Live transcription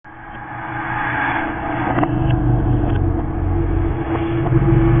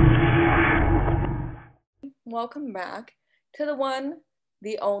welcome back to the one,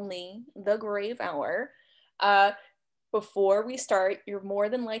 the only, the Grave Hour. Uh, Before we start, you're more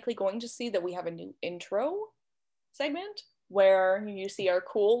than likely going to see that we have a new intro segment where you see our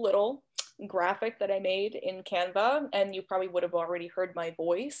cool little graphic that I made in Canva, and you probably would have already heard my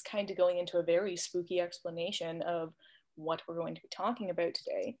voice kind of going into a very spooky explanation of what we're going to be talking about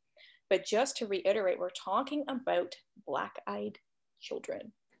today. But just to reiterate, we're talking about black-eyed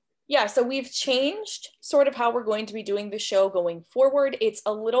children. Yeah, so we've changed sort of how we're going to be doing the show going forward. It's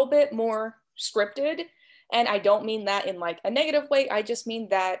a little bit more scripted, and I don't mean that in like a negative way. I just mean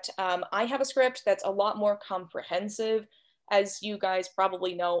that I have a script that's a lot more comprehensive, as you guys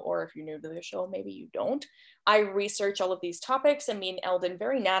probably know, or if you're new to the show, maybe you don't. I research all of these topics, and me and Eldon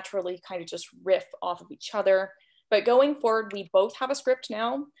very naturally kind of just riff off of each other. But going forward, we both have a script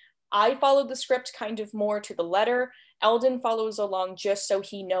now. I followed the script kind of more to the letter. Eldon follows along just so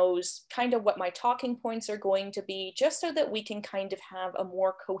he knows kind of what my talking points are going to be, just so that we can kind of have a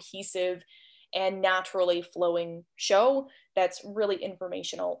more cohesive and naturally flowing show that's really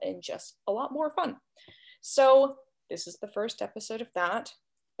informational and just a lot more fun. So this is the first episode of that.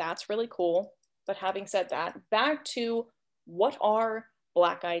 That's really cool. But having said that, back to what are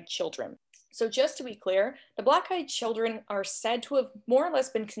black-eyed children? So just to be clear, the black-eyed children are said to have more or less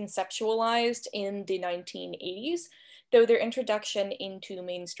been conceptualized in the 1980s, though their introduction into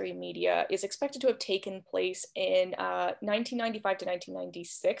mainstream media is expected to have taken place in 1995 to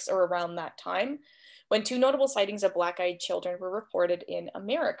 1996, or around that time, when two notable sightings of black-eyed children were reported in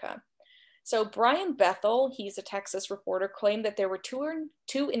America. So Brian Bethel, he's a Texas reporter, claimed that there were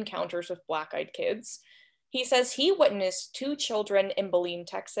two encounters with black-eyed kids. He says he witnessed two children in Killeen,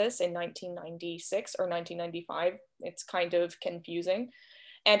 Texas in 1996 or 1995. It's kind of confusing.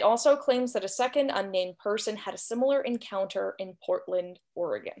 And also claims that a second unnamed person had a similar encounter in Portland,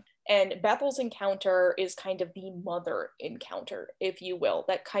 Oregon. And Bethel's encounter is kind of the mother encounter, if you will,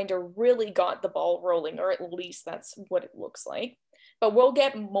 that kind of really got the ball rolling, or at least that's what it looks like. But we'll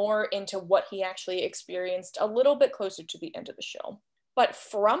get more into what he actually experienced a little bit closer to the end of the show. But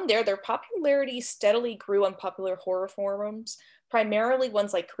from there, their popularity steadily grew on popular horror forums, primarily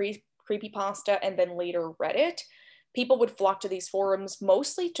ones like Creepypasta and then later Reddit. People would flock to these forums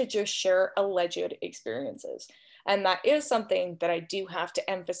mostly to just share alleged experiences. And that is something that I do have to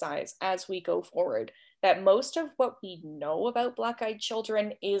emphasize as we go forward, that most of what we know about black-eyed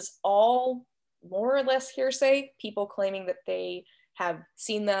children is all more or less hearsay, people claiming that they have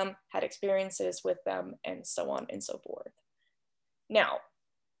seen them, had experiences with them, and so on and so forth. Now,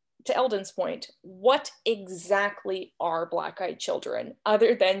 to Eldon's point, what exactly are black-eyed children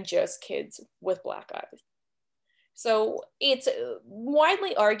other than just kids with black eyes? So it's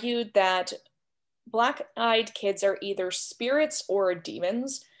widely argued that black-eyed kids are either spirits or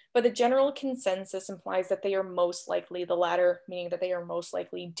demons, but the general consensus implies that they are most likely the latter, meaning that they are most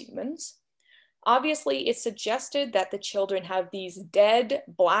likely demons. Obviously, it's suggested that the children have these dead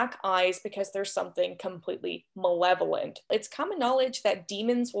black eyes because there's something completely malevolent. It's common knowledge that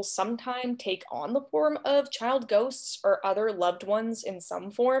demons will sometimes take on the form of child ghosts or other loved ones in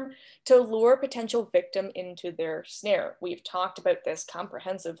some form to lure potential victim into their snare. We've talked about this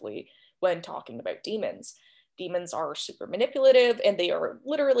comprehensively when talking about demons. Demons are super manipulative and they are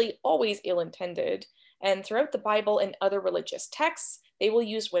literally always ill-intended. And throughout the Bible and other religious texts, they will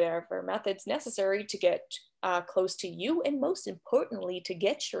use whatever methods necessary to get close to you, and most importantly, to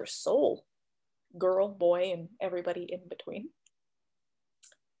get your soul, girl, boy, and everybody in between.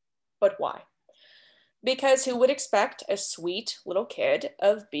 But why? Because who would expect a sweet little kid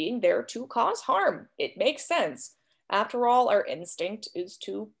of being there to cause harm? It makes sense. After all, our instinct is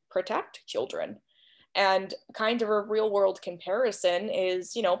to protect children. And kind of a real world comparison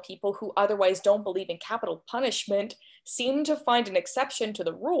is, people who otherwise don't believe in capital punishment seem to find an exception to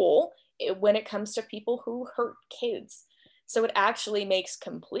the rule when it comes to people who hurt kids. So it actually makes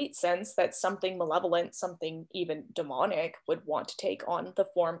complete sense that something malevolent, something even demonic, would want to take on the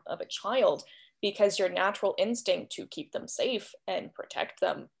form of a child, because your natural instinct to keep them safe and protect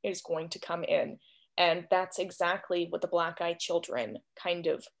them is going to come in. And that's exactly what the black-eyed children kind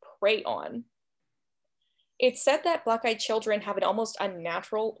of prey on. It's said that black-eyed children have an almost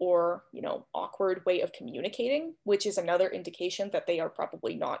unnatural or, awkward way of communicating, which is another indication that they are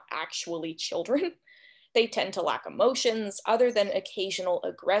probably not actually children. They tend to lack emotions other than occasional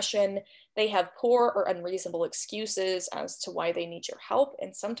aggression. They have poor or unreasonable excuses as to why they need your help,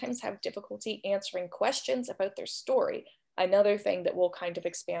 and sometimes have difficulty answering questions about their story, another thing that we'll kind of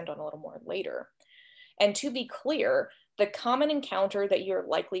expand on a little more later. And to be clear, The common encounter that you're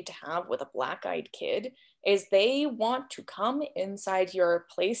likely to have with a black-eyed kid is they want to come inside your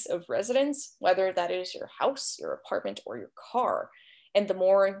place of residence, whether that is your house, your apartment, or your car. And the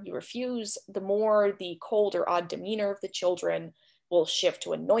more you refuse, the more the cold or odd demeanor of the children will shift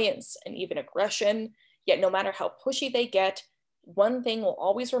to annoyance and even aggression. Yet no matter how pushy they get, one thing will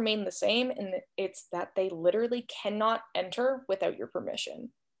always remain the same, and it's that they literally cannot enter without your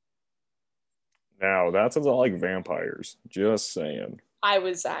permission. Now, that sounds a lot like vampires. Just saying. I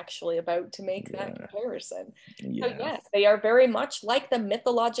was actually about to make that Yeah. comparison. So Yeah. yes, they are very much like the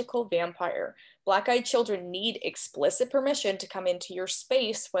mythological vampire. Black-eyed children need explicit permission to come into your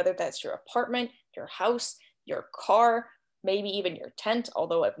space, whether that's your apartment, your house, your car, maybe even your tent,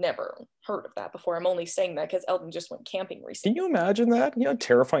 although I've never heard of that before. I'm only saying that because Eldon just went camping Can recently. you imagine that? You know,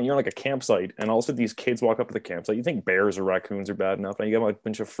 terrifying. You're like a campsite, and all of a sudden these kids walk up to the campsite. You think bears or raccoons are bad enough, and you got a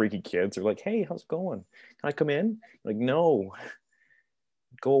bunch of freaky kids. They're like, "Hey, how's it going? Can I come in?" Like, no,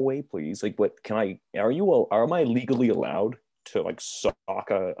 go away, please. Like, what? Can I? Am I legally allowed to like sock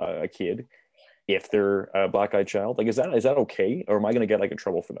a kid if they're a black-eyed child? Like, is that okay, or am I gonna get like in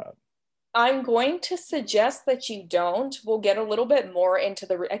trouble for that? I'm going to suggest that you don't. We'll get a little bit more into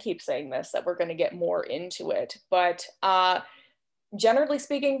I keep saying this, that we're going to get more into it, but generally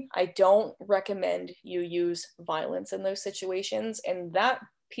speaking, I don't recommend you use violence in those situations, and that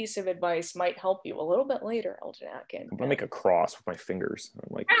piece of advice might help you a little bit later, Eldon Atkin. I'm gonna make a cross with my fingers.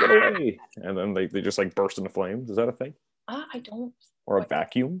 I'm like, get away, and then they just like burst into flames. Is that a thing? I don't. Or a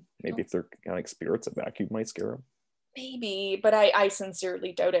vacuum? Maybe if they're kind of like spirits, a vacuum might scare them. Maybe, but I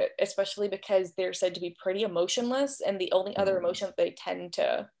sincerely doubt it, especially because they're said to be pretty emotionless, and the only other Hmm. emotion that they tend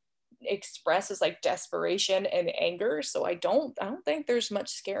to express is like desperation and anger. So I don't think there's much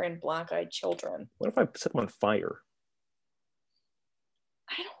scare in black-eyed children. What if I set them on fire?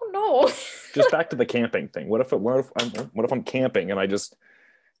 I don't know. Just back to the camping thing. What if I'm camping and I just,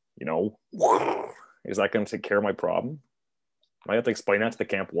 you know, is that going to take care of my problem? I have to explain that to the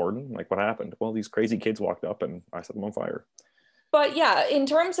camp warden. Like, what happened? Well, these crazy kids walked up and I set them on fire. But yeah, in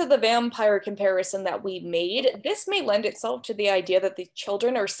terms of the vampire comparison that we made, this may lend itself to the idea that the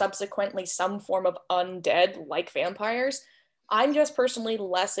children are subsequently some form of undead like vampires. I'm just personally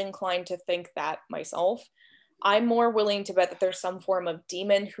less inclined to think that myself. I'm more willing to bet that there's some form of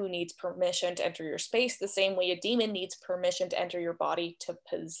demon who needs permission to enter your space, the same way a demon needs permission to enter your body to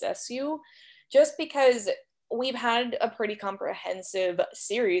possess you. Just because we've had a pretty comprehensive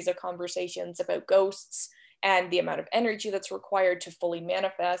series of conversations about ghosts and the amount of energy that's required to fully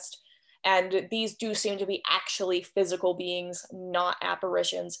manifest. And these do seem to be actually physical beings, not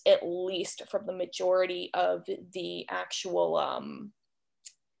apparitions, at least from the majority of the actual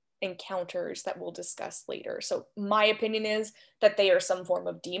encounters that we'll discuss later. So my opinion is that they are some form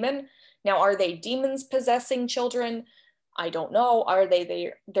of demon. Now, are they demons possessing children? I don't know. Are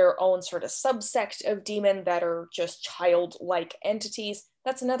they their own sort of subsect of demon that are just childlike entities?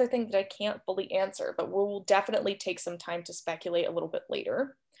 That's another thing that I can't fully answer, but we'll definitely take some time to speculate a little bit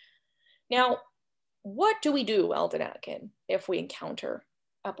later. Now, what do we do, Eldon Atkin, if we encounter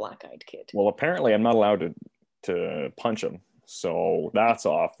a black-eyed kid? Well, apparently I'm not allowed to punch them. So that's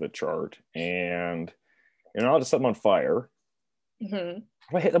off the chart. And you're not allowed to set them on fire. Mm-hmm.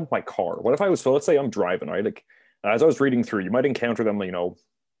 If I hit them with my car, what if I was, so let's say I'm driving, right? Like, as I was reading through, you might encounter them, you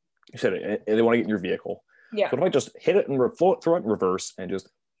said they want to get in your vehicle. Yeah. So if I just hit it and throw it in reverse and just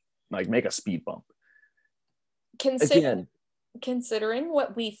like make a speed bump. Again, Considering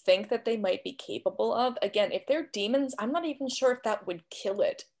what we think that they might be capable of, again, if they're demons, I'm not even sure if that would kill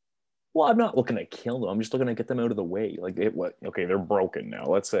it. well, I'm not looking to kill them. I'm just looking to get them out of the way. Like, okay, they're broken now.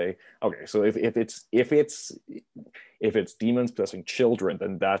 Let's say, okay, so if it's demons possessing children,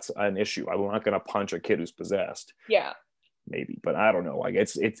 then that's an issue. I'm not going to punch a kid who's possessed. Yeah. Maybe, but I don't know. Like,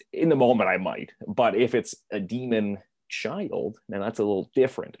 it's in the moment I might, but if it's a demon child, then that's a little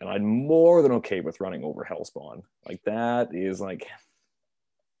different. And I'm more than okay with running over Hellspawn. Like, that is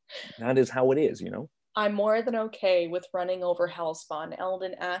how it is. I'm more than okay with running over Hellspawn.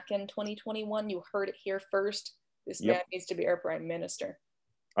 Eldon Atkin 2021, you heard it here first. This man Yep. needs to be our prime minister.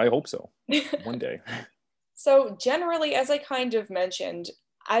 I hope so. One day. So generally, as I kind of mentioned,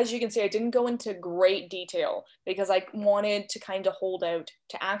 as you can see, I didn't go into great detail because I wanted to kind of hold out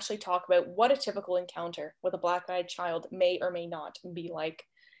to actually talk about what a typical encounter with a black-eyed child may or may not be like.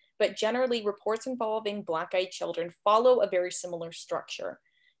 But generally, reports involving black-eyed children follow a very similar structure.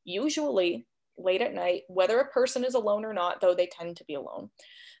 Usually, late at night, whether a person is alone or not, though they tend to be alone,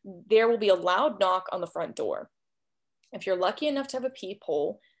 there will be a loud knock on the front door. If you're lucky enough to have a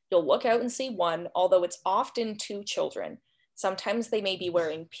peephole, you'll look out and see one, although it's often two children. Sometimes they may be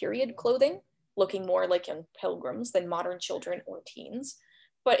wearing period clothing, looking more like young pilgrims than modern children or teens.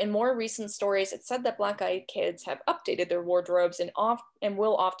 But in more recent stories, it's said that black-eyed kids have updated their wardrobes and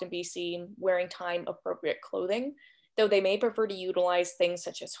will often be seen wearing time-appropriate clothing, though they may prefer to utilize things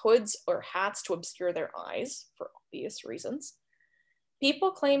such as hoods or hats to obscure their eyes for obvious reasons.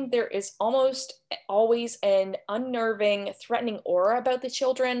 People claim there is almost always an unnerving, threatening aura about the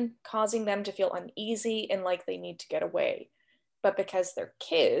children, causing them to feel uneasy and like they need to get away. But because they're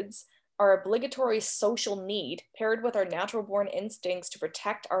kids, our obligatory social need, paired with our natural born instincts to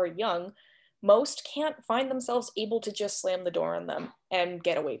protect our young, most can't find themselves able to just slam the door on them and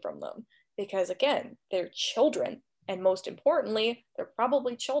get away from them. Because again, they're children. And most importantly, they're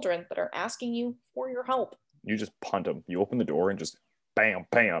probably children that are asking you for your help. You just punt them. You open the door and just bam,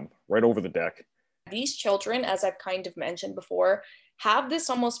 bam, right over the deck. These children, as I've kind of mentioned before, have this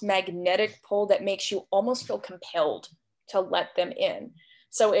almost magnetic pull that makes you almost feel compelled to let them in.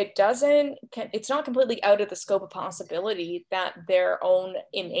 So it's not completely out of the scope of possibility that their own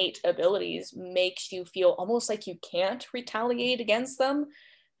innate abilities makes you feel almost like you can't retaliate against them.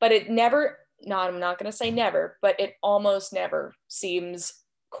 But it never, I'm not going to say never, but it almost never seems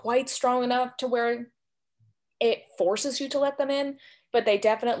quite strong enough to where it forces you to let them in. But they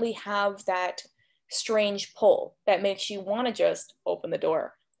definitely have that strange pull that makes you want to just open the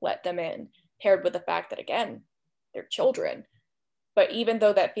door, let them in, paired with the fact that, again, they're children. But even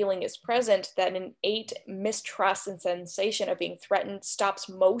though that feeling is present, that innate mistrust and sensation of being threatened stops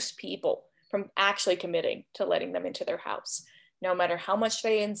most people from actually committing to letting them into their house. No matter how much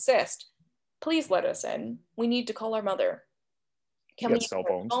they insist, please let us in. We need to call our mother. Can we use cell our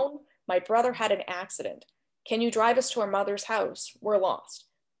phones? phone? My brother had an accident. Can you drive us to our mother's house? We're lost.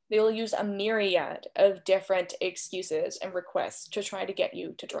 They'll use a myriad of different excuses and requests to try to get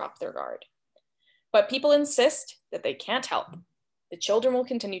you to drop their guard. But people insist that they can't help. The children will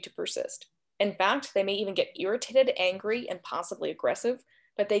continue to persist. In fact, they may even get irritated, angry, and possibly aggressive,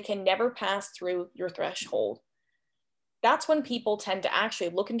 but they can never pass through your threshold. That's when people tend to actually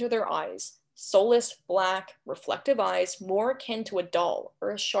look into their eyes, soulless, black, reflective eyes, more akin to a doll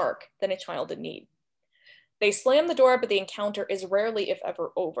or a shark than a child in need. They slam the door, but the encounter is rarely, if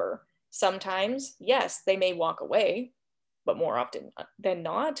ever, over. Sometimes, yes, they may walk away, but more often than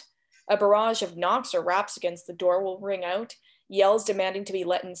not, a barrage of knocks or raps against the door will ring out. Yells demanding to be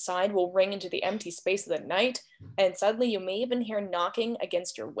let inside will ring into the empty space of the night, and suddenly you may even hear knocking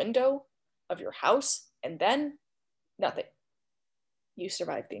against your window of your house, and then nothing. You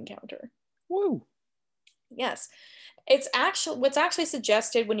survived the encounter. Woo! Yes. What's actually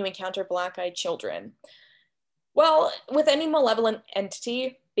suggested when you encounter black-eyed children. Well, with any malevolent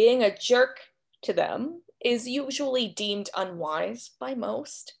entity, being a jerk to them is usually deemed unwise by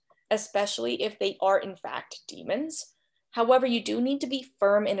most, especially if they are in fact demons. However, you do need to be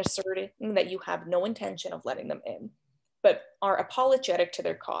firm in asserting that you have no intention of letting them in, but are apologetic to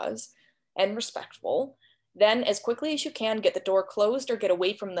their cause and respectful. Then, as quickly as you can, get the door closed or get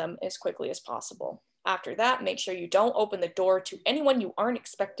away from them as quickly as possible. After that, make sure you don't open the door to anyone you aren't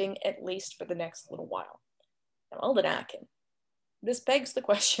expecting, at least for the next little while. Now, Alden Atkin, this begs the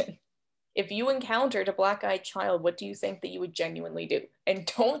question. If you encountered a black-eyed child, what do you think that you would genuinely do?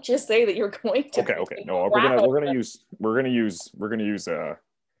 And don't just say that you're going to. Okay. No, we're gonna use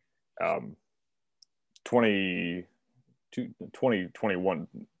 2021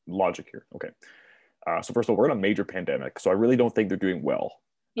 logic here. Okay. So first of all, we're in a major pandemic, so I really don't think they're doing well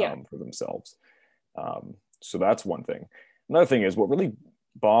for themselves. So that's one thing. Another thing is what really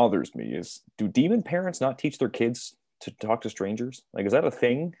bothers me is, do demon parents not teach their kids to talk to strangers? Like, is that a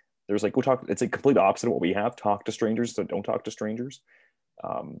thing? There's like, it's a complete opposite of what we have. Talk to strangers, so don't talk to strangers.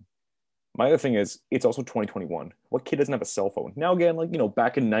 My other thing is, it's also 2021. What kid doesn't have a cell phone? Now, again, like,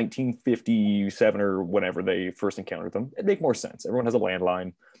 back in 1957 or whenever they first encountered them, it'd make more sense. Everyone has a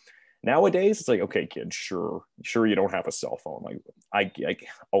landline. Nowadays, it's like, okay, kid, sure you don't have a cell phone. Like,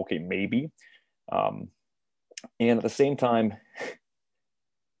 okay, maybe. And at the same time,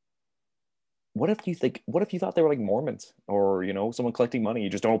 what if you thought they were like Mormons or, someone collecting money? You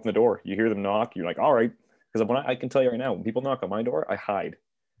just don't open the door. You hear them knock. You're like, all right. Because I can tell you right now, when people knock on my door, I hide.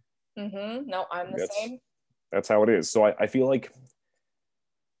 Mm-hmm. No, I'm the same. That's how it is. So I feel like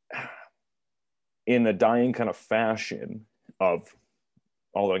in a dying kind of fashion of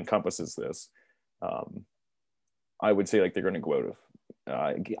all that encompasses this, I would say like they're going to go out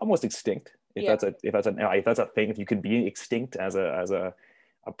of almost extinct. If that's a thing, if you could be extinct as a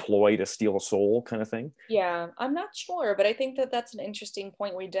ploy to steal a soul kind of thing. Yeah, I'm not sure, but I think that that's an interesting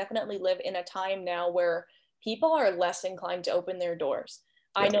point. We definitely live in a time now where people are less inclined to open their doors.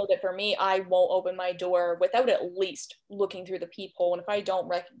 I know that for me, I won't open my door without at least looking through the peephole. And if I don't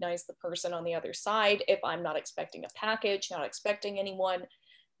recognize the person on the other side, if I'm not expecting a package, not expecting anyone,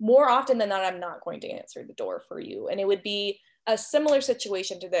 more often than not, I'm not going to answer the door for you. And it would be a similar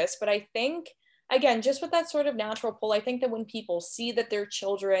situation to this. But I think, again, just with that sort of natural pull, I think that when people see that their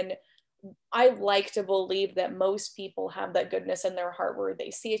children, I like to believe that most people have that goodness in their heart where they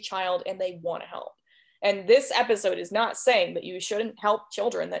see a child and they want to help. And this episode is not saying that you shouldn't help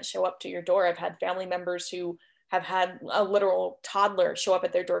children that show up to your door. I've had family members who have had a literal toddler show up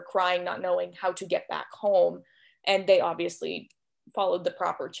at their door crying, not knowing how to get back home. And they obviously followed the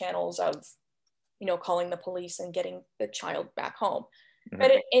proper channels of, calling the police and getting the child back home. Mm-hmm.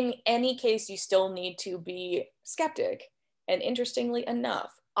 But in any case, you still need to be skeptic. And interestingly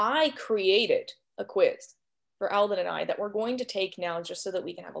enough, I created a quiz for Alden and I that we're going to take now just so that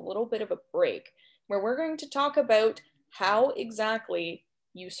we can have a little bit of a break, where we're going to talk about how exactly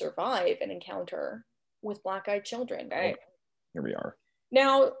you survive an encounter with black-eyed children. Right? Here we are.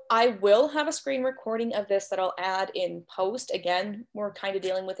 Now, I will have a screen recording of this that I'll add in post. Again, we're kind of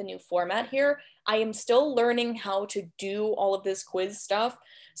dealing with a new format here. I am still learning how to do all of this quiz stuff.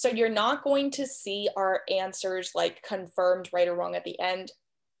 So you're not going to see our answers like confirmed right or wrong at the end.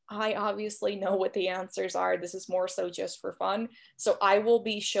 I obviously know what the answers are. This is more so just for fun. So I will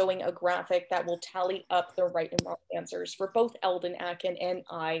be showing a graphic that will tally up the right and wrong answers for both Eldon Atkin and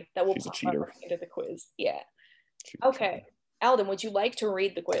I that will pop up into the quiz. Yeah. Okay. Alden, would you like to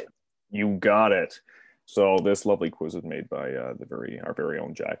read the quiz? You got it. So this lovely quiz was made by our very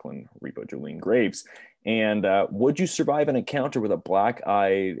own Jacqueline Reba Jolene Graves. And would you survive an encounter with the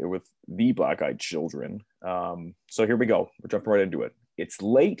black-eyed children? So here we go. We're jumping right into it. It's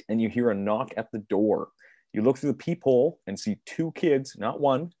late and you hear a knock at the door. You look through the peephole and see two kids, not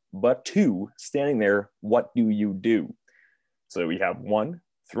one, but two, standing there. What do you do? So we have one,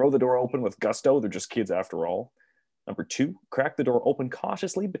 throw the door open with gusto. They're just kids after all. Number two, crack the door open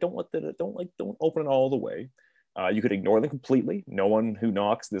cautiously, but don't open it all the way. You could ignore them completely. No one who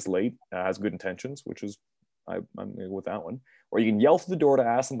knocks this late has good intentions, which is I'm with that one. Or you can yell through the door to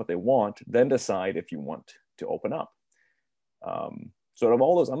ask them what they want, then decide if you want to open up. So out of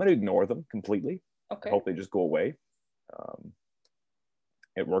all those, I'm going to ignore them completely. Okay. I hope they just go away.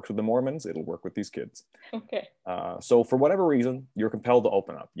 It works with the Mormons. It'll work with these kids. Okay. So for whatever reason, you're compelled to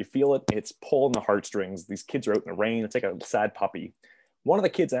open up. You feel it. It's pulling the heartstrings. These kids are out in the rain. It's like a sad puppy. One of the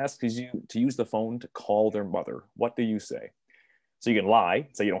kids asks you to use the phone to call their mother. What do you say? So you can lie,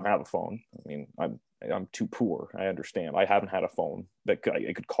 say you don't have a phone. I mean, I'm too poor. I understand. I haven't had a phone that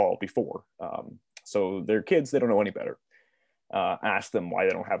I could call before. So they're kids. They don't know any better. Ask them why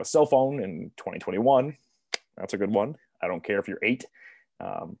they don't have a cell phone in 2021. That's a good one. I don't care if you're 8.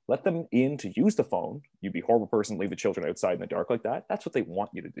 Let them in to use the phone. You'd be a horrible person to leave the children outside in the dark like that. That's what they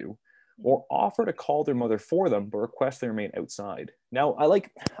want you to do. Or offer to call their mother for them, but request they remain outside. Now, I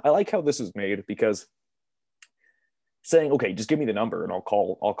like how this is made, because saying, okay, just give me the number and I'll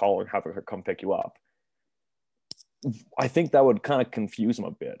call and have her come pick you up. I think that would kind of confuse them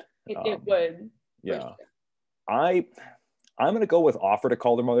a bit. It would. Yeah. I'm going to go with offer to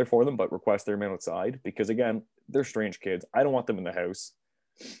call their mother for them, but request they remain outside, because again, they're strange kids. I don't want them in the house.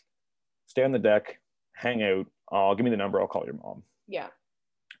 Stay on the deck, hang out. Give me the number. I'll call your mom. Yeah.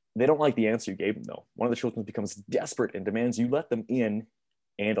 They don't like the answer you gave them, though. One of the children becomes desperate and demands you let them in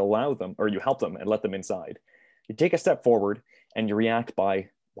and allow them, or you help them and let them inside. You take a step forward and you react by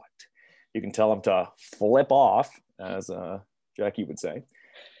what? You can tell them to flip off, as Jackie would say.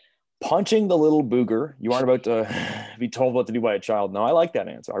 Punching the little booger. You aren't about to be told what to do by a child. No, I like that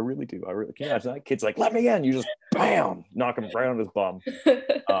answer. I really do. Can you imagine that? Kid's like, let me in. You just, bam, knock him right on his bum.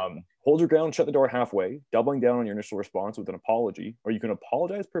 Hold your ground, shut the door halfway, doubling down on your initial response with an apology, or you can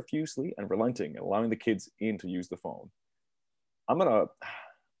apologize profusely and relenting and allowing the kids in to use the phone.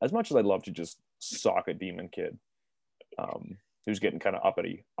 As much as I'd love to just sock a demon kid who's getting kind of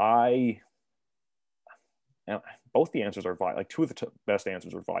uppity, both the answers are violent. Like two of the best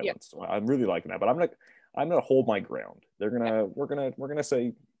answers are violent. Yeah. So I'm really liking that, but I'm gonna hold my ground. We're gonna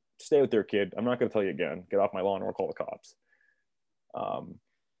say, stay with their kid. I'm not gonna tell you again, get off my lawn or call the cops.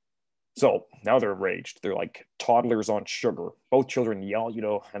 So now they're enraged. They're like toddlers on sugar. Both children yell,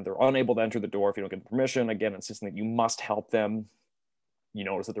 and they're unable to enter the door if you don't get permission. Again, insisting that you must help them. You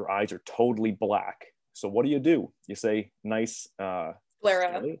notice that their eyes are totally black. So what do? You say, nice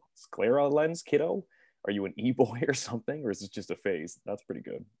sclera lens, kiddo? Are you an e-boy or something? Or is this just a phase? That's pretty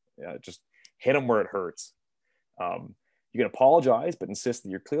good. Yeah, just hit them where it hurts. You can apologize, but insist that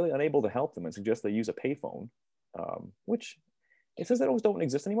you're clearly unable to help them and suggest they use a payphone, which it says that those don't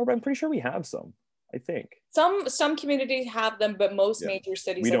exist anymore, but I'm pretty sure we have some. I think. Some communities have them, but most major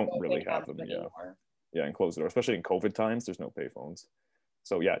cities we don't really have them anymore. Yeah, and close the door, especially in COVID times. There's no payphones.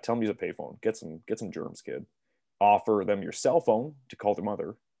 So yeah, tell them to use a payphone. Get some germs, kid. Offer them your cell phone to call their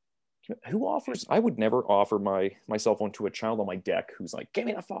mother. Who offers? I would never offer my cell phone to a child on my deck who's like, "Give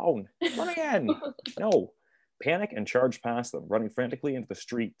me the phone, run again." No, panic and charge past them, running frantically into the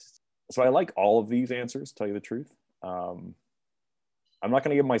street. So I like all of these answers, to tell you the truth. I'm not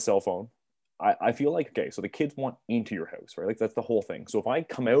going to give my cell phone. I feel like, okay, so the kids want into your house, right? Like that's the whole thing. So if I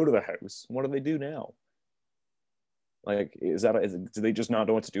come out of the house, what do they do now? Like, do they just not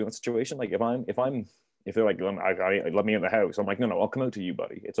know what to do in that situation? Like if they're like, let me in the house, I'm like, no, I'll come out to you,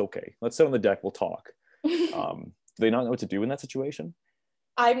 buddy. It's okay. Let's sit on the deck. We'll talk. Do they not know what to do in that situation?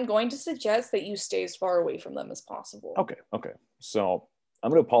 I'm going to suggest that you stay as far away from them as possible. Okay. So I'm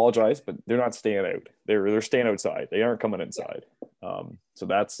going to apologize, but they're not staying out. They're staying outside. They aren't coming inside. So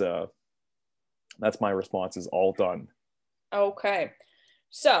that's my response. Is all done. Okay.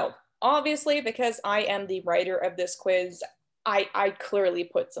 So obviously, because I am the writer of this quiz, I clearly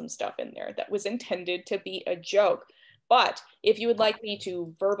put some stuff in there that was intended to be a joke. But if you would like me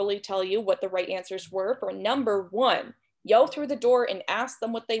to verbally tell you what the right answers were for number 1, yell through the door and ask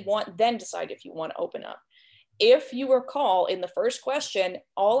them what they want, then decide if you want to open up. If you recall, in the first question,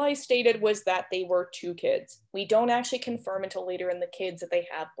 all I stated was that they were 2 kids. We don't actually confirm until later in the kids that they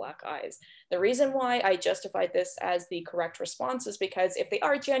have black eyes. The reason why I justified this as the correct response is because if they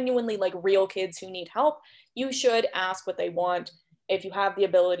are genuinely like real kids who need help, you should ask what they want if you have the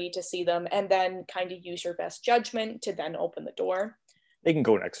ability to see them, and then kind of use your best judgment to then open the door. They can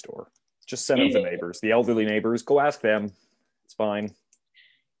go next door. Just send out the neighbors, the elderly neighbors. Go ask them. It's fine.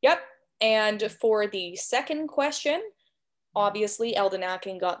 Yep. And for the second question, obviously Eldon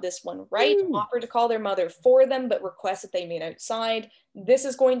Atkin got this one right. Offered to call their mother for them, but request that they meet outside. This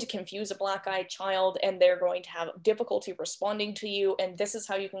is going to confuse a black-eyed child, and they're going to have difficulty responding to you. And this is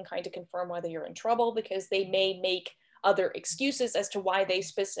how you can kind of confirm whether you're in trouble, because they may make other excuses as to why they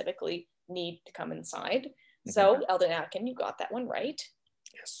specifically need to come inside. Mm-hmm. So Eldon Atkin, you got that one right.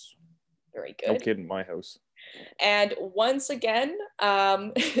 Yes. Very good. No kid in my house. And once again,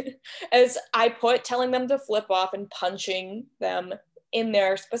 as I put, telling them to flip off and punching them in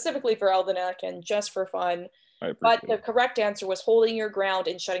there specifically for Eldon Atkin, just for fun. But the correct answer was holding your ground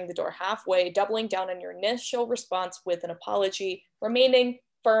and shutting the door halfway, doubling down on your initial response with an apology, remaining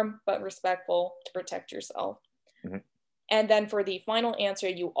firm but respectful to protect yourself. Mm-hmm. And then for the final answer,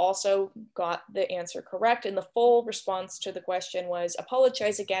 you also got the answer correct. And the full response to the question was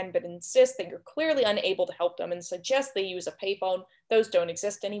apologize again, but insist that you're clearly unable to help them and suggest they use a payphone. Those don't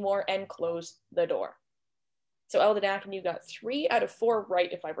exist anymore, and close the door. So Eldon Atkin, you got 3 out of 4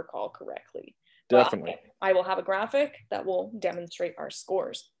 right, if I recall correctly. Definitely. I will have a graphic that will demonstrate our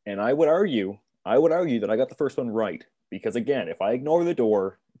scores. And I would argue that I got the first one right. Because again, if I ignore the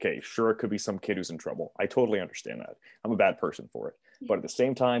door, okay, sure, it could be some kid who's in trouble. I totally understand that. I'm a bad person for it. But at the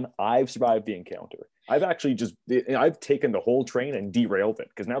same time, I've survived the encounter. I've taken the whole train and derailed it.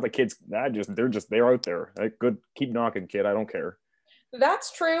 Because now the kids, they're out there. Like, good, keep knocking, kid. I don't care.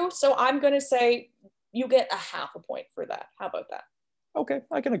 That's true. So I'm going to say you get a half a point for that. How about that? Okay,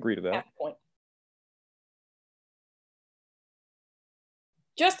 I can agree to that. Half a point.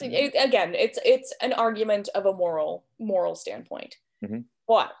 Just again, it's an argument of a moral standpoint. Mm-hmm.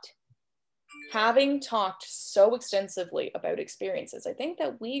 But having talked so extensively about experiences, I think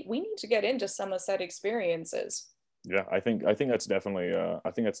that we need to get into some of said experiences. Yeah, I think that's definitely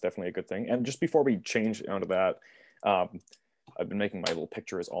a good thing. And just before we change onto that, I've been making my little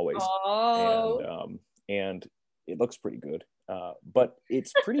picture as always. Oh. And it looks pretty good. But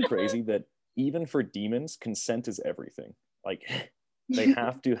it's pretty crazy that even for demons, consent is everything. Like, they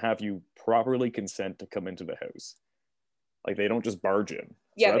have to have you properly consent to come into the house. Like, they don't just barge in.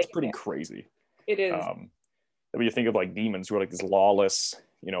 So yeah, that's pretty crazy. It is. When you think of like demons who are like this lawless,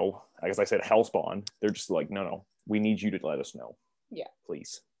 I guess I said hellspawn, they're just like, no, we need you to let us know. Yeah.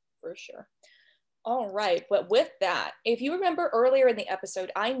 Please. For sure. All right. But with that, if you remember earlier in the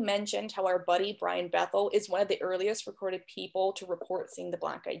episode, I mentioned how our buddy Brian Bethel is one of the earliest recorded people to report seeing the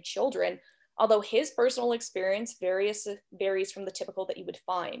black-eyed children, although his personal experience varies from the typical that you would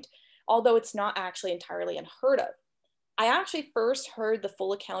find, although it's not actually entirely unheard of. I actually first heard the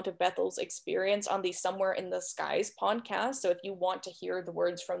full account of Bethel's experience on the Somewhere in the Skies podcast, so if you want to hear the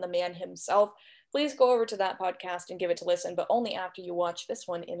words from the man himself, please go over to that podcast and give it a listen, but only after you watch this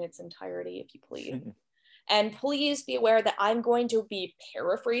one in its entirety, if you please. And please be aware that I'm going to be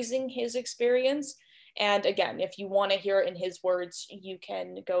paraphrasing his experience. And again, if you want to hear it in his words, you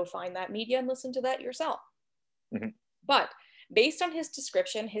can go find that media and listen to that yourself. Mm-hmm. But Based on his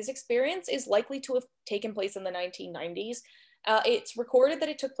description, his experience is likely to have taken place in the 1990s. It's recorded that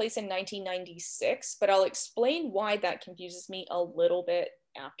it took place in 1996, but I'll explain why that confuses me a little bit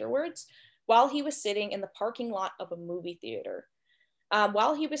afterwards. While he was sitting in the parking lot of a movie theater.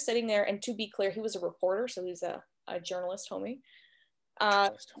 While he was sitting there, and to be clear, he was a reporter, so he's a journalist homie.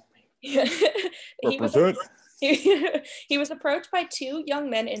 Represent. He was approached by two young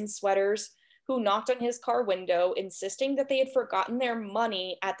men in sweaters who knocked on his car window, insisting that they had forgotten their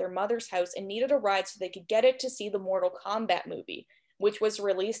money at their mother's house and needed a ride so they could get it to see the Mortal Kombat movie, which was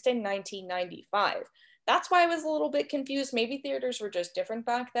released in 1995. That's why I was a little bit confused. Maybe theaters were just different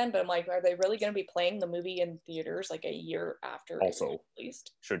back then, but I'm like, are they really going to be playing the movie in theaters like a year after it was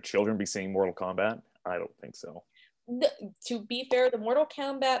released? Should children be seeing Mortal Kombat? I don't think so. To be fair, the Mortal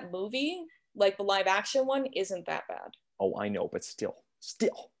Kombat movie, like the live action one, isn't that bad. Oh, I know, but still.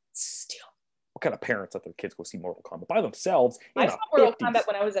 What kind of parents let their kids go see Mortal Kombat by themselves? I saw Mortal Kombat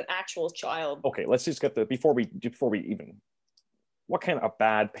when I was an actual child. Okay, let's just get before we even. What kind of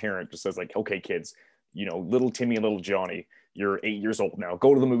bad parent just says like, okay, kids, you know, little Timmy and little Johnny, you're 8 years old now.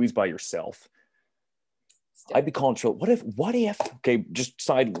 Go to the movies by yourself. I'd be calling children. What if, okay, just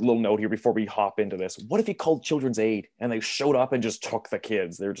side little note here before we hop into this. What if he called Children's Aid and they showed up and just took the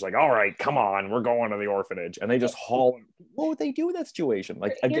kids? They're just like, all right, come on, we're going to the orphanage. And they just haul. What would they do in that situation?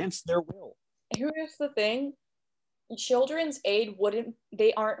 Like against their will? Here's the thing. Children's Aid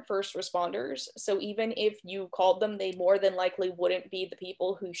they aren't first responders. So even if you called them, they more than likely wouldn't be the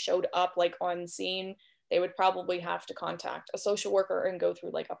people who showed up like on scene. They would probably have to contact a social worker and go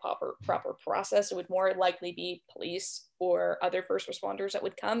through like a proper process. It would more likely be police or other first responders that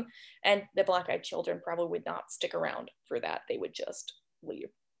would come. And the black-eyed children probably would not stick around for that. They would just leave.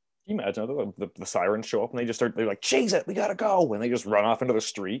 Can you imagine the sirens show up and they're like, chase it, we gotta go. And they just run off into the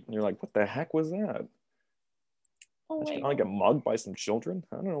street. And you're like, what the heck was that? Oh, I want to get mugged by some children.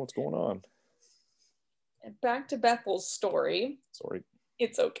 I don't know what's going on. Back to Bethel's story. Sorry.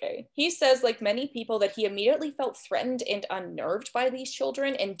 It's okay. He says, like many people, that he immediately felt threatened and unnerved by these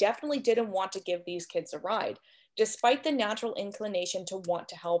children and definitely didn't want to give these kids a ride, despite the natural inclination to want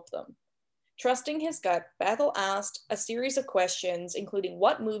to help them. Trusting his gut, Bethel asked a series of questions, including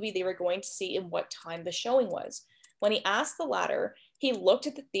what movie they were going to see and what time the showing was. When he asked the latter, he looked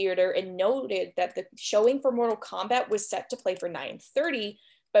at the theater and noted that the showing for Mortal Kombat was set to play for 9:30,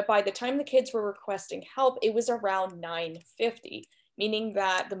 but by the time the kids were requesting help, it was around 9:50. Meaning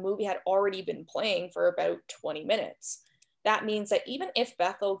that the movie had already been playing for about 20 minutes. That means that even if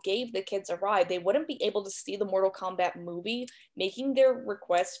Bethel gave the kids a ride, they wouldn't be able to see the Mortal Kombat movie, making their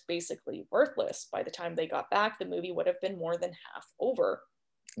request basically worthless. By the time they got back, the movie would have been more than half over.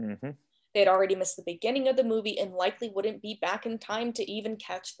 Mm-hmm. They had already missed the beginning of the movie and likely wouldn't be back in time to even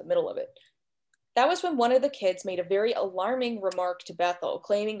catch the middle of it. That was when one of the kids made a very alarming remark to Bethel,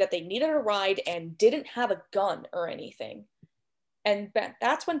 claiming that they needed a ride and didn't have a gun or anything. And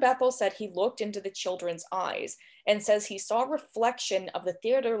that's when Bethel said he looked into the children's eyes and says he saw a reflection of the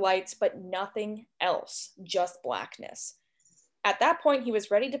theater lights, but nothing else, just blackness. At that point, he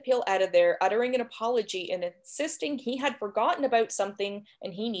was ready to peel out of there, uttering an apology and insisting he had forgotten about something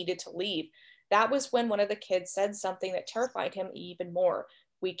and he needed to leave. That was when one of the kids said something that terrified him even more.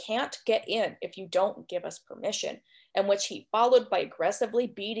 "We can't get in if you don't give us permission," and which he followed by aggressively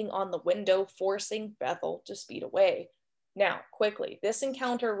beating on the window, forcing Bethel to speed away. Now, quickly, this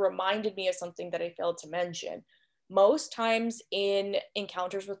encounter reminded me of something that I failed to mention. Most times in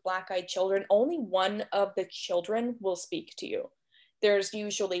encounters with black-eyed children, only one of the children will speak to you. There's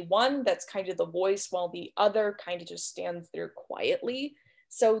usually one that's kind of the voice while the other kind of just stands there quietly.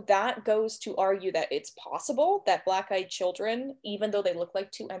 So that goes to argue that it's possible that black-eyed children, even though they look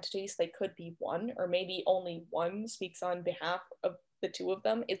like two entities, they could be one, or maybe only one speaks on behalf of the two of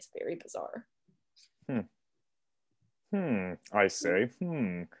them. It's very bizarre. I say.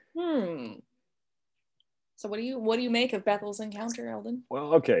 So what do you make of Bethel's encounter, Eldon?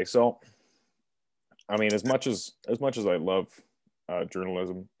 Well, okay, so I mean, as much as I love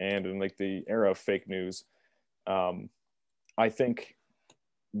journalism and in like the era of fake news, I think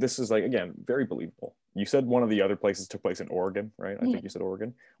this is like, again, very believable. You said one of the other places took place in Oregon, right? I think you said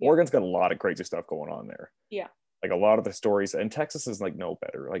Oregon. Yeah. Oregon's got a lot of crazy stuff going on there. Yeah. Like a lot of the stories, and Texas is like no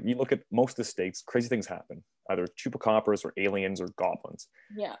better. Like you look at most of the states, crazy things happen, either chupacabras or aliens or goblins.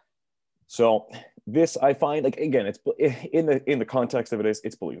 Yeah. So this, I find, like, again, it's in the context of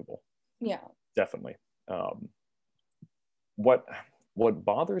it's believable. Yeah. Definitely. What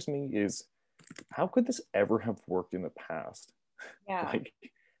bothers me is, how could this ever have worked in the past? Yeah. Like,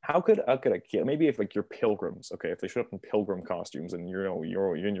 how could a kid, maybe if like you're pilgrims, okay, if they showed up in pilgrim costumes and you're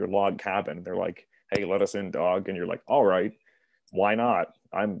in your log cabin, they're like, "Hey, let us in, dog," and you're like, "All right," Why not?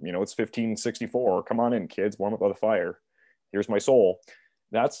 It's 1564. Come on in, kids, warm up by the fire. Here's my soul.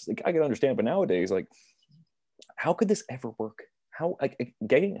 That's like, I can understand, but nowadays, like, how could this ever work? How, like,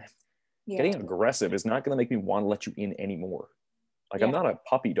 getting aggressive is not going to make me want to let you in anymore. Like, I'm not a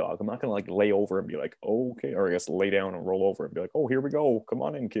puppy dog. I'm not going to like lay over and be like, oh, okay, or I guess lay down and roll over and be like, oh, here we go. Come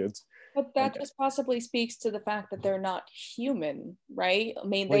on in, kids. But that just possibly speaks to the fact that they're not human, right? I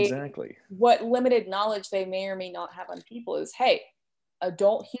mean, exactly. What limited knowledge they may or may not have on people is, hey,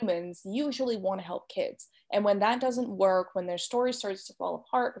 adult humans usually want to help kids. And when that doesn't work, when their story starts to fall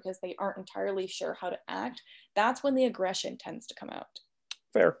apart because they aren't entirely sure how to act, that's when the aggression tends to come out.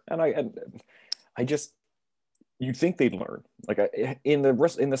 Fair. And I just, you'd think they'd learn. Like, in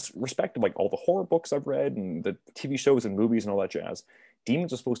this respect of like all the horror books I've read and the TV shows and movies and all that jazz,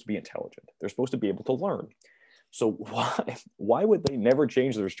 demons are supposed to be intelligent. They're supposed to be able to learn. So why would they never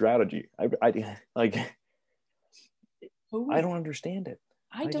change their strategy? I don't understand it.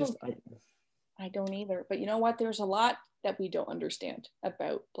 I don't either. But you know what? There's a lot that we don't understand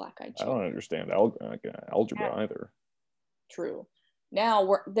about black-eyed children. I don't understand algebra either. True.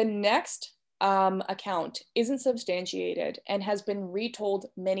 Now, the next account isn't substantiated and has been retold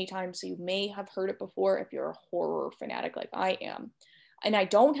many times, so you may have heard it before if you're a horror fanatic like I am. And I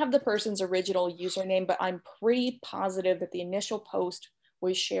don't have the person's original username, but I'm pretty positive that the initial post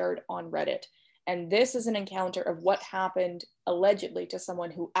was shared on Reddit. And this is an encounter of what happened allegedly to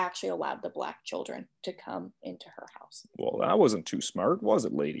someone who actually allowed the black children to come into her house. Well, that wasn't too smart, was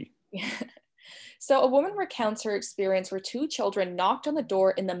it, lady? So a woman recounts her experience where two children knocked on the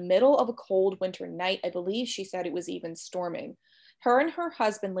door in the middle of a cold winter night. I believe she said it was even storming. Her and her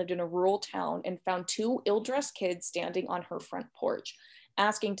husband lived in a rural town and found two ill-dressed kids standing on her front porch,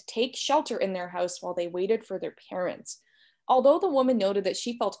 asking to take shelter in their house while they waited for their parents. Although the woman noted that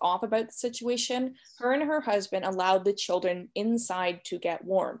she felt off about the situation, her and her husband allowed the children inside to get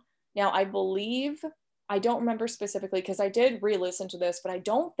warm. Now, I don't remember specifically because I did re-listen to this, but I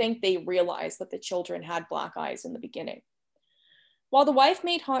don't think they realized that the children had black eyes in the beginning. While the wife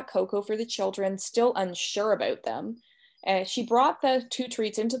made hot cocoa for the children, still unsure about them, she brought the two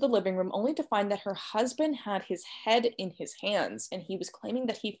treats into the living room only to find that her husband had his head in his hands and he was claiming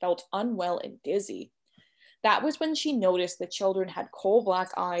that he felt unwell and dizzy. That was when she noticed the children had coal black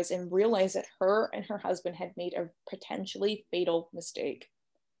eyes and realized that her and her husband had made a potentially fatal mistake.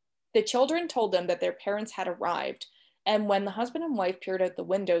 The children told them that their parents had arrived, and when the husband and wife peered out the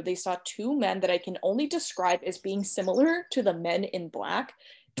window, they saw two men that I can only describe as being similar to the Men in Black,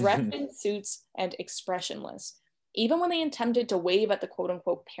 dressed in suits and expressionless. Even when they attempted to wave at the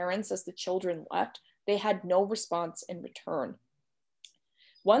quote-unquote parents as the children left, they had no response in return.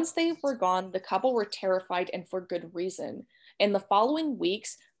 Once they were gone, the couple were terrified, and for good reason. In the following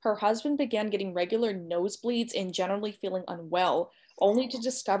weeks, her husband began getting regular nosebleeds and generally feeling unwell, only to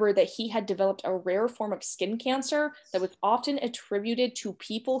discover that he had developed a rare form of skin cancer that was often attributed to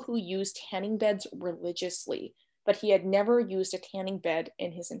people who used tanning beds religiously, but he had never used a tanning bed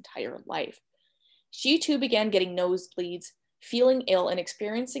in his entire life. She too began getting nosebleeds, feeling ill, and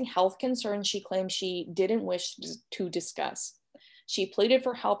experiencing health concerns she claimed she didn't wish to discuss. She pleaded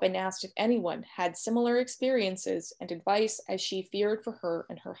for help and asked if anyone had similar experiences and advice, as she feared for her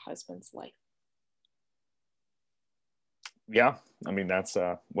and her husband's life. Yeah, I mean, that's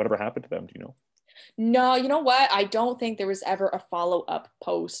whatever happened to them, do you know? No, you know what? I don't think there was ever a follow-up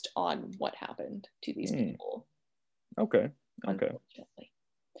post on what happened to these people. Okay. Unfortunately.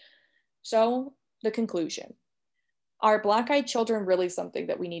 So, the conclusion. Are black-eyed children really something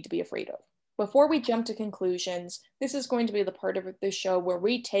that we need to be afraid of? Before we jump to conclusions, this is going to be the part of the show where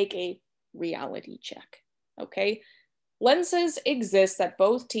we take a reality check, okay? Lenses exist that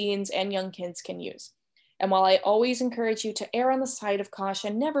both teens and young kids can use. And while I always encourage you to err on the side of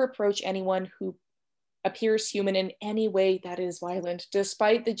caution, never approach anyone who appears human in any way that is violent,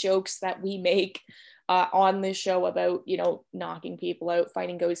 despite the jokes that we make on this show about, knocking people out,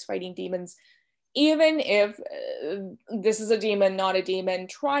 fighting ghosts, fighting demons. Even if this is a demon, not a demon,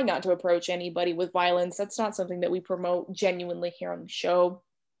 try not to approach anybody with violence. That's not something that we promote genuinely here on the show.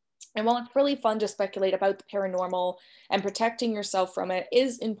 And while it's really fun to speculate about the paranormal and protecting yourself from it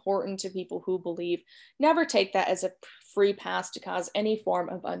is important to people who believe, never take that as a free pass to cause any form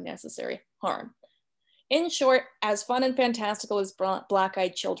of unnecessary harm. In short, as fun and fantastical as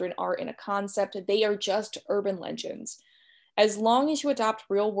black-eyed children are in a concept, they are just urban legends. As long as you adopt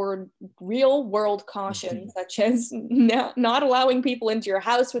real world caution, such as not allowing people into your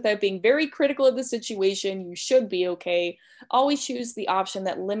house without being very critical of the situation, you should be okay. Always choose the option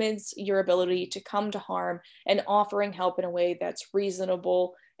that limits your ability to come to harm and offering help in a way that's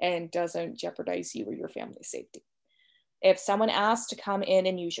reasonable and doesn't jeopardize you or your family's safety. If someone asks to come in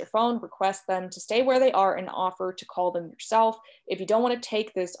and use your phone, request them to stay where they are and offer to call them yourself. If you don't want to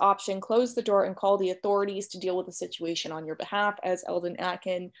take this option, close the door and call the authorities to deal with the situation on your behalf, as Eldon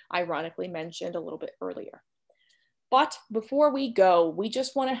Atkin ironically mentioned a little bit earlier. But before we go, we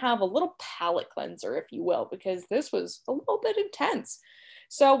just want to have a little palate cleanser, if you will, because this was a little bit intense.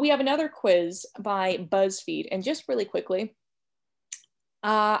 So we have another quiz by BuzzFeed, and just really quickly,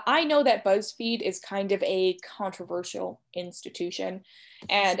 I know that BuzzFeed is kind of a controversial institution,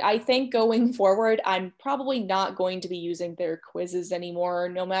 and I think going forward, I'm probably not going to be using their quizzes anymore,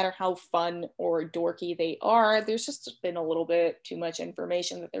 no matter how fun or dorky they are. There's just been a little bit too much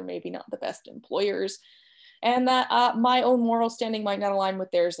information that they're maybe not the best employers, and that my own moral standing might not align with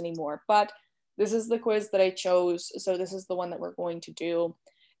theirs anymore. But this is the quiz that I chose, so this is the one that we're going to do.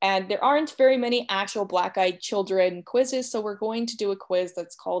 And there aren't very many actual Black-Eyed Children quizzes, so we're going to do a quiz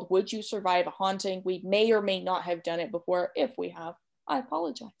that's called Would You Survive a Haunting? We may or may not have done it before. If we have, I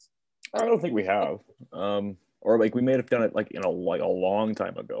apologize. I don't think we have. Or like we may have done it like in a long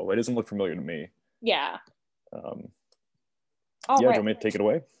time ago. It doesn't look familiar to me. Yeah. All right. Do you want me to take it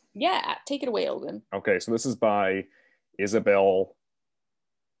away? Yeah, take it away, Eldon. Okay, so this is by Isabel's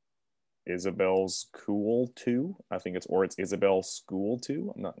Cool 2. I think it's Isabel School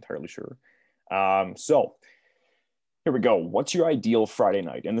 2. I'm not entirely sure. So here we go. What's your ideal Friday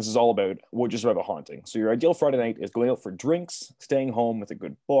night? And this is all about would you survive a haunting? So your ideal Friday night is going out for drinks, staying home with a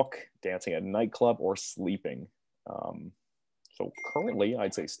good book, dancing at a nightclub, or sleeping. So currently,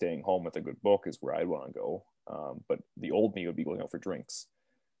 I'd say staying home with a good book is where I'd want to go. But the old me would be going out for drinks.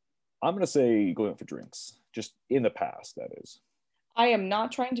 I'm going to say going out for drinks, just in the past, that is. I am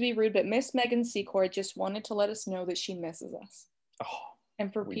not trying to be rude, but Miss Megan Secord just wanted to let us know that she misses us. Oh,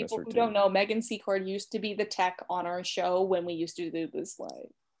 and for people who don't know, Megan Secord used to be the tech on our show when we used to do this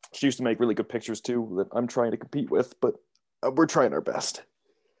live. She used to make really good pictures too that I'm trying to compete with, but we're trying our best.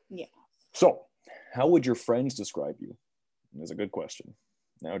 Yeah. So, how would your friends describe you? That's a good question.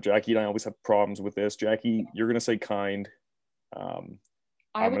 Now, Jackie and I always have problems with this. Jackie, you're going to say kind.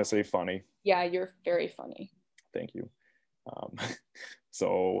 I'm going to say funny. Yeah, you're very funny. Thank you.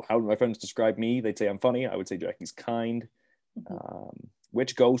 So how would my friends describe me? They'd say I'm funny. I would say Jackie's kind.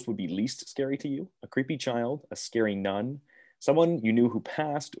 Which ghost would be least scary to you? A creepy child, a scary nun, someone you knew who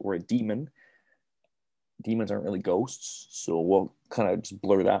passed, or a demon? Demons aren't really ghosts, so we'll kind of just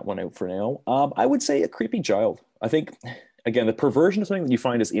blur that one out for now. I would say a creepy child. I think, again, the perversion of something that you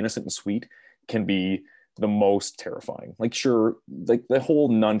find is innocent and sweet can be the most terrifying. Like, sure, like the whole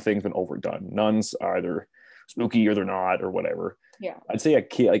nun thing's been overdone. Nuns are either spooky or they're not or whatever. Yeah. I'd say a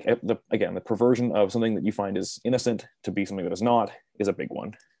key, like the perversion of something that you find is innocent to be something that is not is a big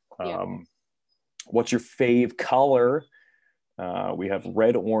one. Yeah. What's your fave color? We have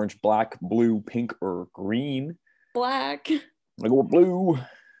red, orange, black, blue, pink, or green. Black. I'm gonna go with blue.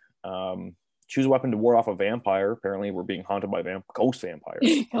 Choose a weapon to ward off a vampire. Apparently, we're being haunted by ghost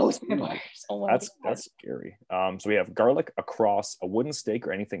vampires. Ghost vampires. Oh, that's scary. So we have garlic, a cross, a wooden stake,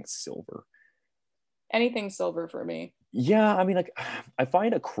 or anything silver. Anything silver for me. Yeah, I mean, like, I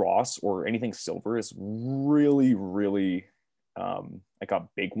find a cross or anything silver is really, really like a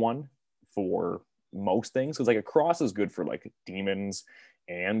big one for most things. Because like a cross is good for like demons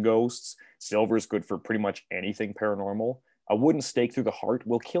and ghosts. Silver is good for pretty much anything paranormal. A wooden stake through the heart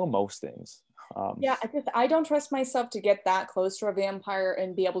will kill most things. Yeah, I don't trust myself to get that close to a vampire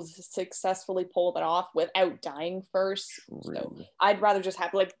and be able to successfully pull that off without dying first. True. So I'd rather just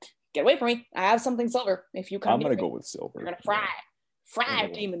have like, get away from me. I have something silver. If you come, I'm gonna go with silver. You're gonna fry,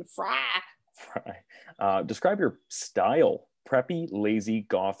 demon, fry. Describe your style: preppy, lazy,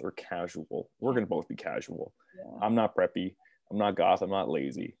 goth, or casual. We're gonna both be casual. Yeah. I'm not preppy. I'm not goth. I'm not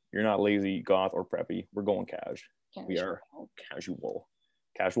lazy. You're not lazy, goth, or preppy. We're going cash. We are casual.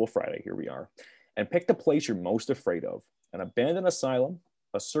 Casual Friday. Here we are. And pick the place you're most afraid of: an abandoned asylum,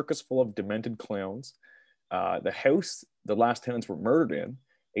 a circus full of demented clowns, the house the last tenants were murdered in,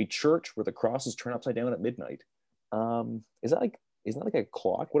 a church where the crosses turn upside down at midnight. Is that like a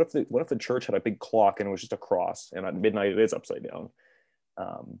clock? What if the church had a big clock and it was just a cross, and at midnight it is upside down?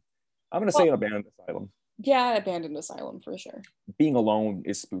 I'm gonna say an abandoned asylum. Yeah, abandoned asylum for sure. Being alone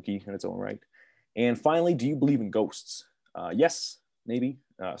is spooky in its own right. And finally, do you believe in ghosts? Yes, maybe.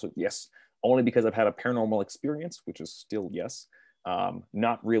 So yes, only because I've had a paranormal experience, which is still yes.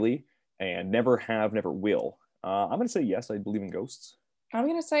 Not really, and never have, never will. I'm gonna say yes, I believe in ghosts. I'm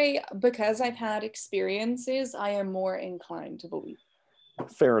going to say because I've had experiences, I am more inclined to believe.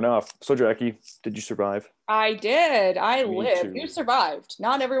 Fair enough. So, Jackie, did you survive? I did. I lived. Too. You survived.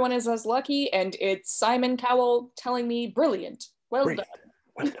 Not everyone is as lucky, and it's Simon Cowell telling me, brilliant. Well done.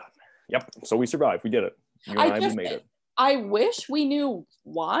 Well done. Yep. So we survived. We did it. You and I made it. I wish we knew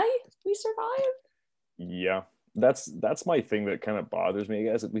why we survived. Yeah, that's my thing that kind of bothers me,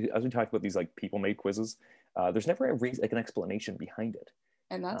 guys. As we talk about these like people made quizzes, there's never a reason, like an explanation behind it.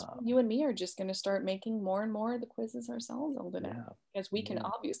 And that's why you and me are just going to start making more and more of the quizzes ourselves, Alden, because we can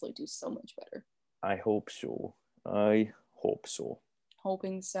obviously do so much better. I hope so. I hope so.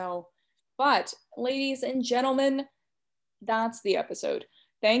 Hoping so. But, ladies and gentlemen, that's the episode.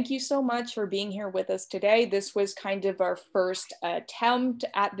 Thank you so much for being here with us today. This was kind of our first attempt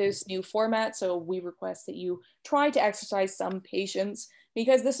at this new format, so we request that you try to exercise some patience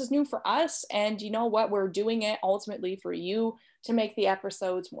because this is new for us. And you know what? We're doing it ultimately for you to make the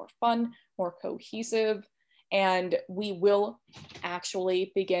episodes more fun, more cohesive, and we will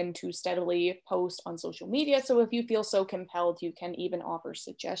actually begin to steadily post on social media. So if you feel so compelled, you can even offer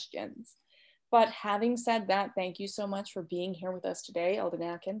suggestions. But having said that, thank you so much for being here with us today. Alden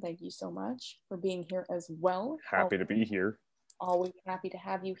Atkin, thank you so much for being here as well. Happy to be here. Always happy to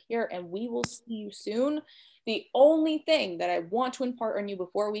have you here, and we will see you soon. The only thing that I want to impart on you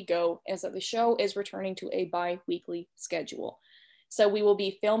before we go is that the show is returning to a bi-weekly schedule. So we will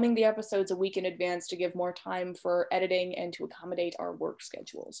be filming the episodes a week in advance to give more time for editing and to accommodate our work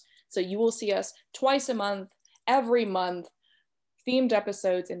schedules. So you will see us twice a month, every month, themed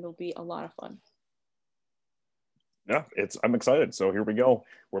episodes, and it'll be a lot of fun. Yeah, I'm excited. So here we go.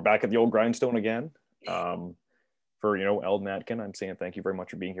 We're back at the old grindstone again. For Alden Atkin, I'm saying thank you very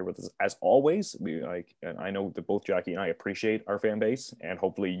much for being here with us as always. And I know that both Jackie and I appreciate our fan base, and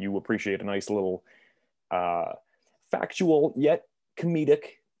hopefully you appreciate a nice little factual yet comedic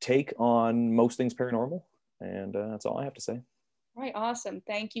take on most things paranormal. And that's all I have to say. All right, awesome.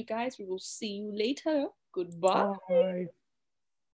 Thank you guys. We will see you later. Goodbye. Bye.